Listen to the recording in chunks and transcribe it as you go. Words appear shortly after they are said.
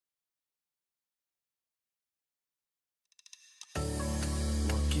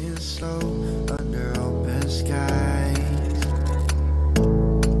slow under open skies.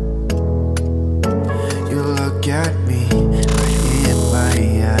 You look at me right in my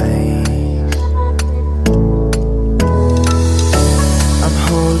eyes. I'm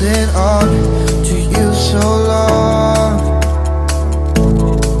holding on to you so long.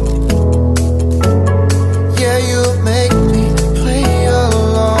 Yeah, you make me play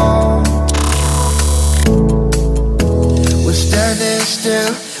along. We're standing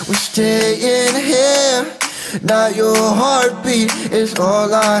still, we're staying here. Now your heartbeat is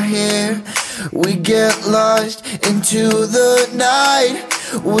all I hear. We get lost into the night.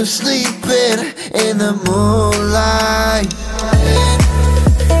 We're sleeping in the moonlight.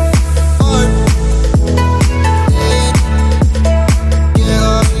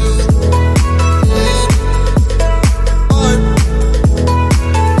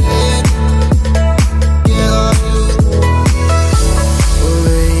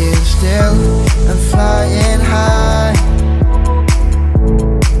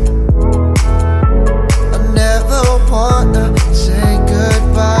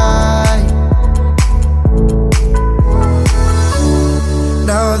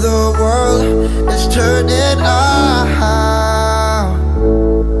 Turning out,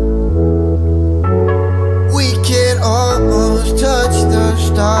 we can almost touch the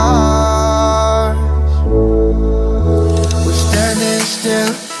stars. We're standing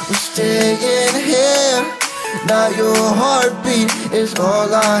still, we're staying here. Now your heartbeat is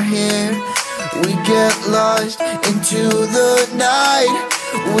all I hear. We get lost into the night.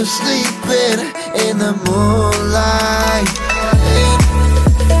 We're sleeping in the moonlight.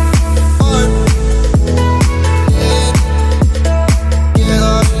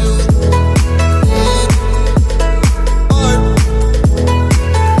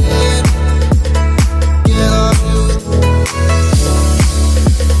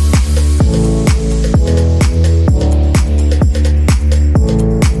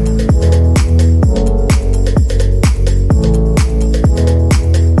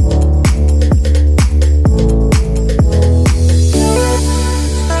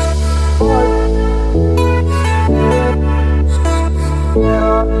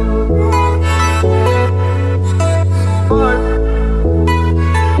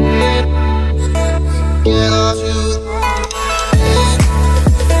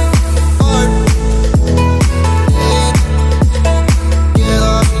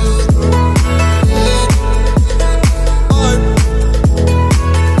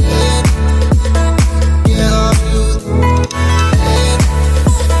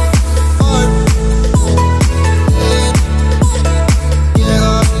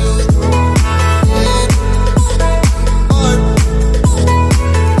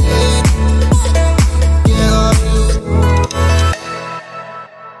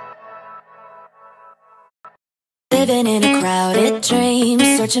 Living in a crowded dream,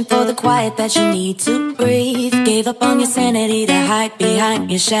 searching for the quiet that you need to breathe. Gave up on your sanity to hide behind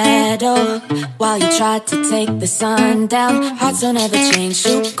your shadow, while you tried to take the sun down. Hearts don't ever change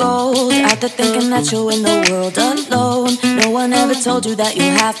to gold, out there thinking that you'll win the world alone. No one ever told you that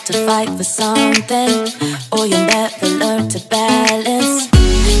you'll have to fight for something, or you'll never learn to balance.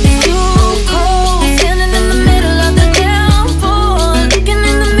 It's too cold, standing in the middle of the downpour, looking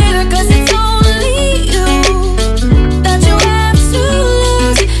in the mirror 'cause it's only you that you have to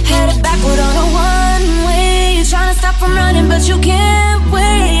lose. Headed backward on a one-way, you're trying to stop from running but you can't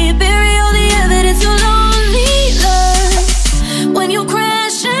wait. Bury all the evidence you'll only learn when you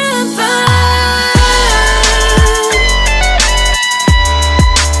crash and burn.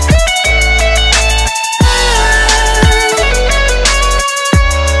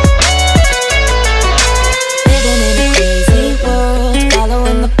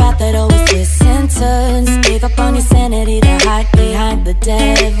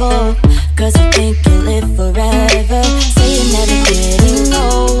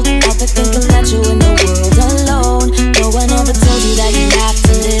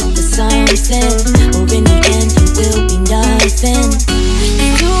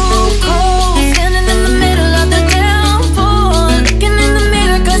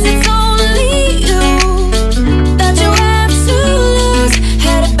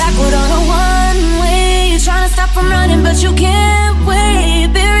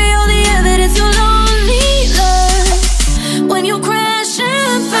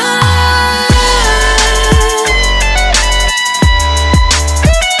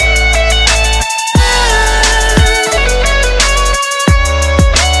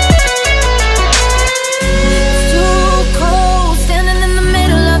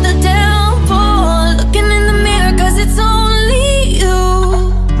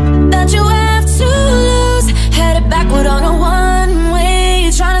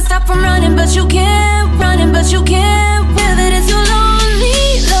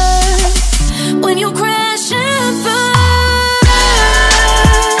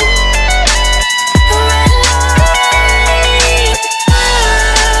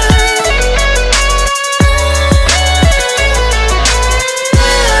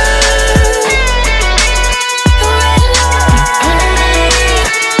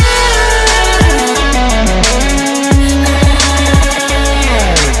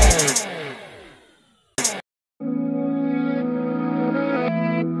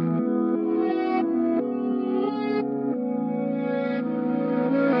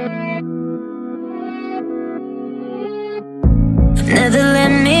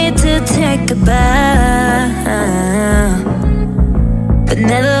 take a bow, but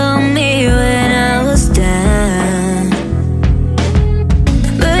never on me when I was down.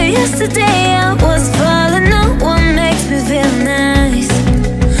 But yesterday I was falling, no one makes me feel nice.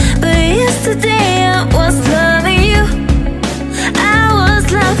 But yesterday I was loving you, I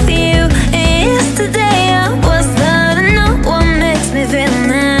was loving you. And yesterday I was loving, no one makes me feel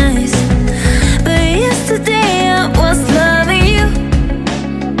nice. But yesterday I was loving you.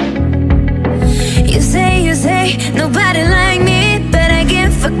 You say, nobody like me, but I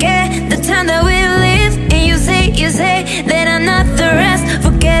can't forget the time that we lived. And you say, that I'm not the rest.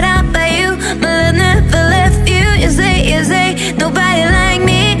 Forget about you, my love never left you. You say, nobody like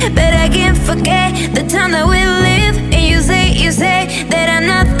me, but I can't forget the time that we lived. And you say, that I'm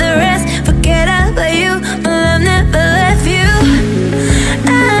not the rest. Forget about you, my love never left you.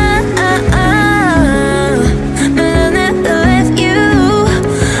 My love never left you.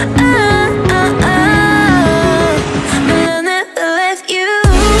 My love never left you.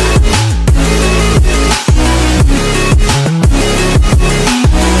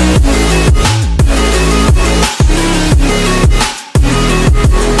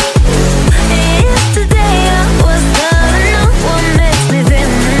 Yesterday I was loving, no one makes me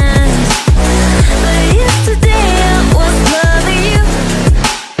feel nice. But yesterday I was loving you.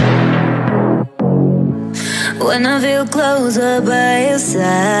 When I feel closer by your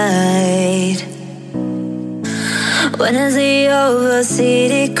side, when I see your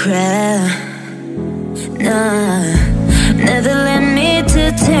city crowd, nah, never let me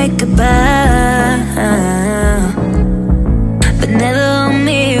to take a bow, but never on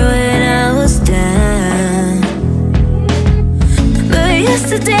me when I was down. But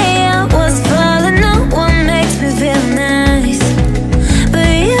yesterday I was falling, no one makes me feel nice.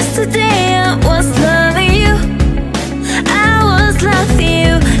 But yesterday I was loving you, I was loving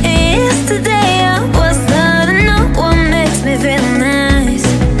you. And yesterday I was loving, no one makes me feel nice.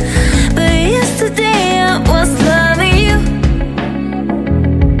 But yesterday I was loving you.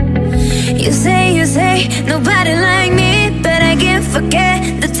 You say, nobody like me, but I can't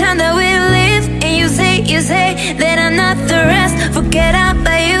forget the time that we lived. And you say, that I'm not the rest. Forget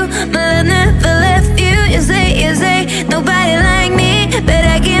about you, my love never left you. You say, nobody like me, but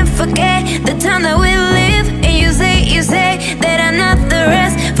I can't forget the time that we lived. And you say, that I'm not the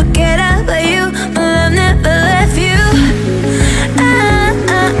rest. Forget about you, my love never left you. My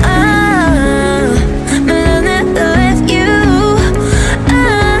love never left you. My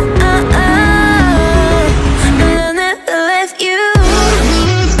love never left you.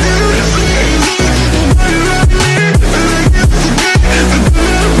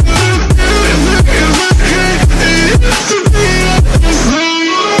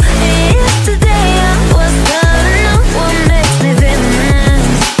 Yesterday I was loving, no one makes me feel nice.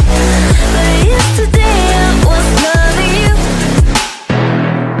 But yesterday I was loving you.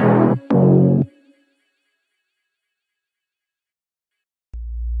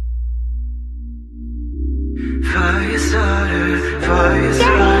 Fire starter, fire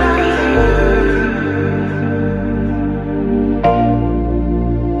starter.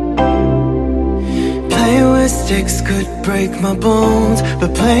 Playing with sticks could break my bones,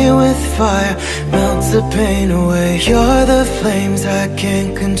 but playing with fire melts the pain away. You're the flames I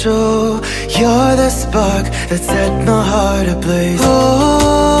can't control. You're the spark that set my heart ablaze.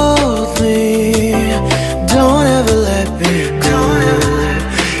 Hold me, don't ever let me go.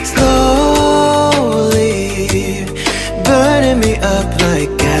 Slowly burning me up like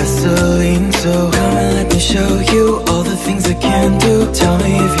gasoline. So come and let me show you all the things I can do. Tell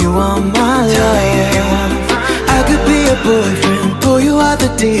me if you want my love. I could be a boyfriend, pull you out the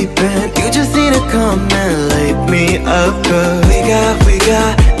deep end. You just need to come and light me up. Cause we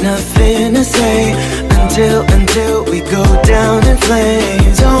got nothing to say until we go down in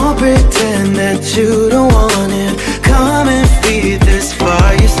flames. Don't pretend that you don't want it. Come and feed this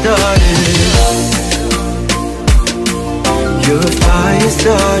fire started. You're a fire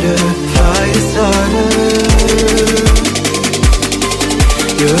starter, fire starter.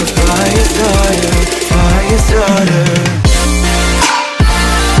 You're a fire starter, fire starter.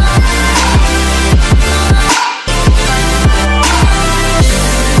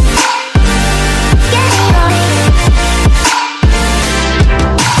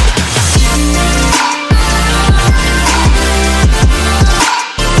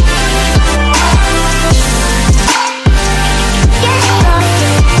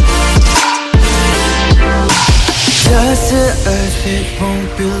 Dust to earth, it won't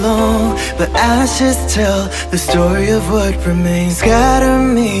belong, but ashes tell the story of what remains. Scatter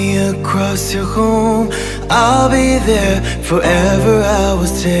me across your home, I'll be there forever, I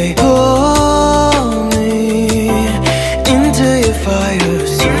will stay. Pull me into your fire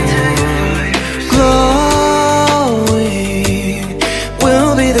zone. Glowing,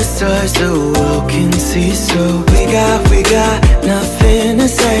 we'll be the stars the world can see. So we got nothing to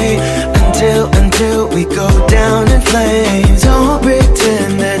say until we go down in flames. Don't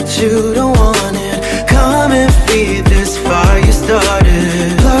pretend that you don't want it. Come and feed this fire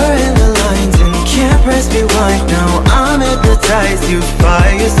started. Blurring the lines and can't press rewind. Now I'm hypnotized, you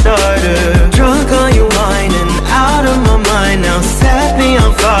fire starter. Drunk on your wine and out of my mind. Now set me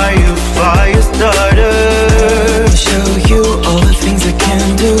on fire, you fire starter. Show you all the things I can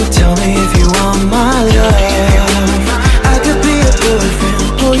do. Tell me if you want my love. I could be a boyfriend,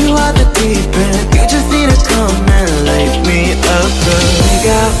 pull you out the deep end. You just need to come and light me up, girl.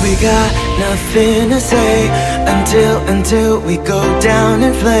 We got nothing to say until we go down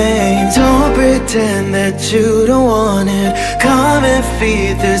in flames. Don't pretend that you don't want it. Come and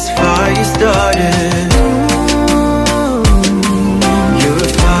feed this fire started. You're a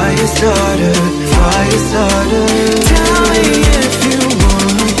fire starter, fire starter. Tell me if you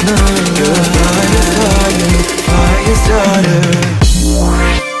want none. You're a fire starter, fire starter.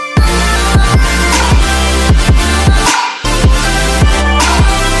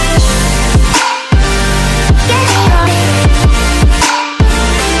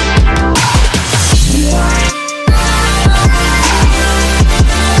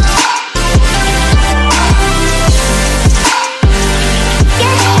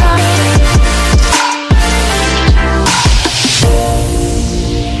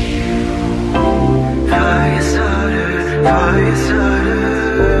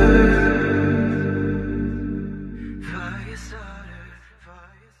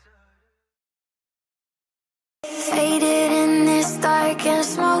 Faded in this dark and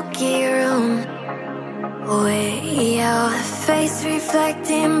smoky room, with your face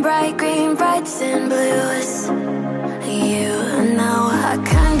reflecting bright green, brights and blues. You know I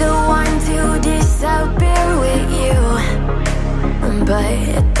kinda want to disappear with you, but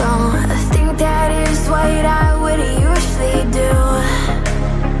don't think that is what I would usually do.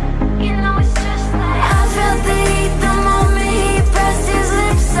 You know it's just like I felt the heat the moment he pressed his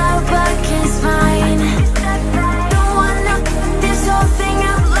lips up against mine. Don't wanna cut this whole thing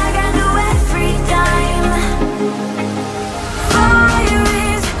out like I do every time. Fire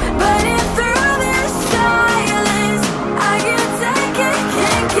is burning through this silence. I can't take it,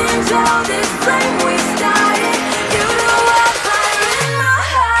 can't control this flame we started. You know I'm fire in my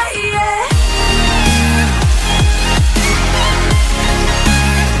heart, yeah.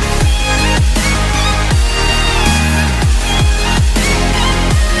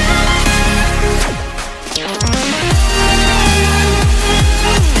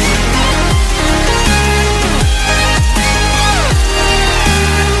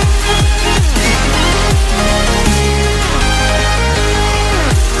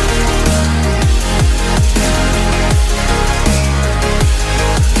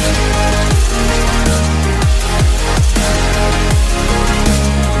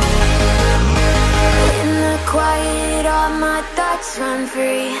 Run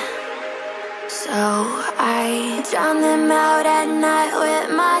free, so I drown them out at night with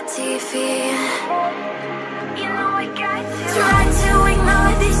my TV. You know I got to try to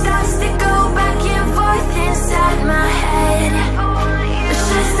ignore these thoughts that go back and forth inside my head. I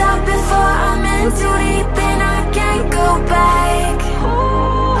should stop before I'm in too deep and I can't go back.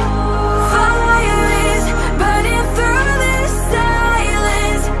 Fire is burning through this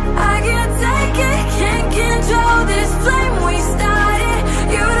silence. I can't take it, can't control this flame we started.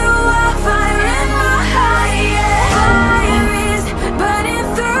 You know I'm fire in my heart, yeah. Fire is burning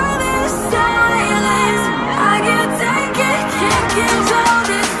through this silence. I can't take it, can't control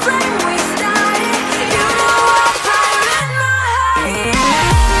this flame we started. You know I'm fire in my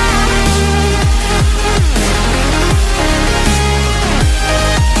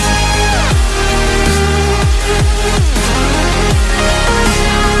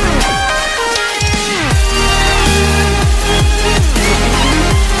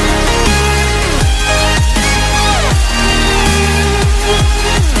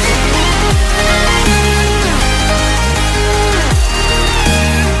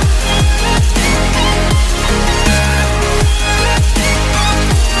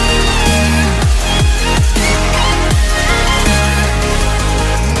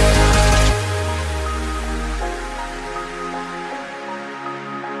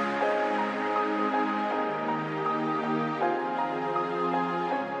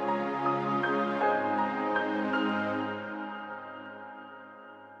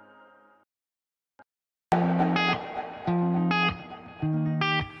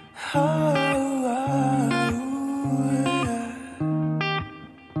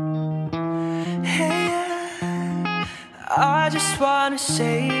just wanna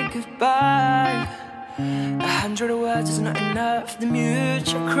say goodbye. 100 words is not enough to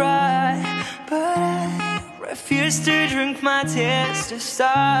mute your cry, but I refuse to drink my tears this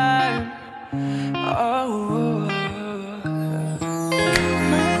time. Oh,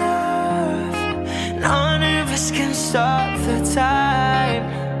 my love, none of us can stop the time.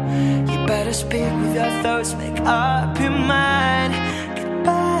 You better speak with your thoughts, make up your mind.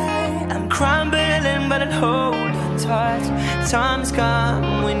 Goodbye, I'm crumbling but I'm holding tight. Time's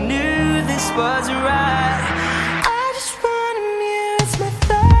come, we knew this wasn't right. I just wanna mute my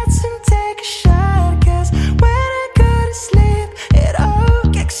thoughts and take a shot, 'cause when I go to sleep, it all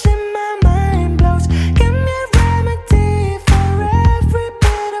kicks in my mind, blows. Give me a remedy for every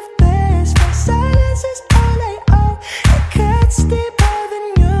bit of this, for silence is all I owe. It cuts deeper than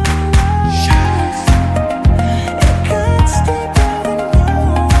your words. It cuts deeper than your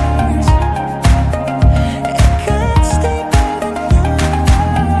words. It cuts deeper than your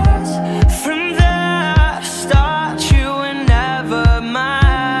words. From the start you were never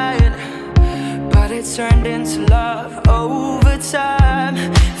mine, but it turned into love over time.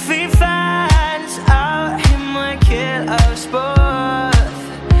 If we finds out he might kill us both,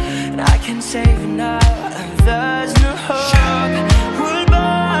 I can save you now, and there's no hope. We'll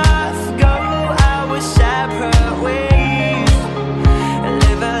both go our separate ways,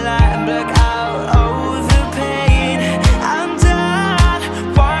 live a life and block out all the pain. I'm done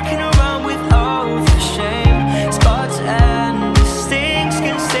walking around with all the shame. Spots and the stings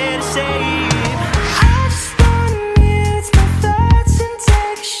can stay the same. I just wanna mute my thoughts and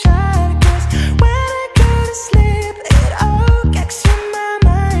take a shot, 'cause when I go to sleep, it all kicks in my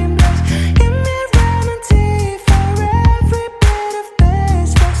mind, blows. Give me a remedy for every bit of this,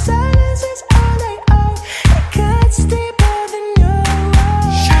 for silence is all I owe. It cuts deeper than your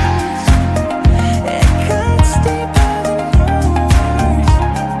words. It cuts deeper than your words.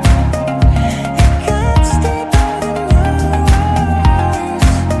 It cuts deeper than your words.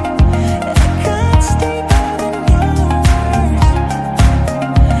 It cuts deeper than your words.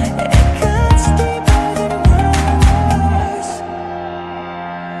 It cuts deeper than your words.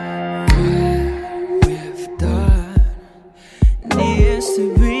 What we've done needs to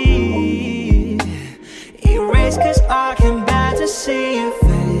be erased, 'cause I can bear to see your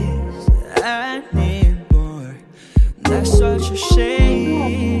face anymore. That's such a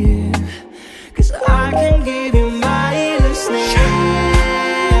shame, 'cause I can give you my last name.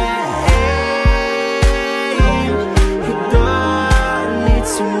 You don't need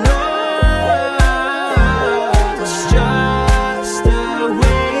to know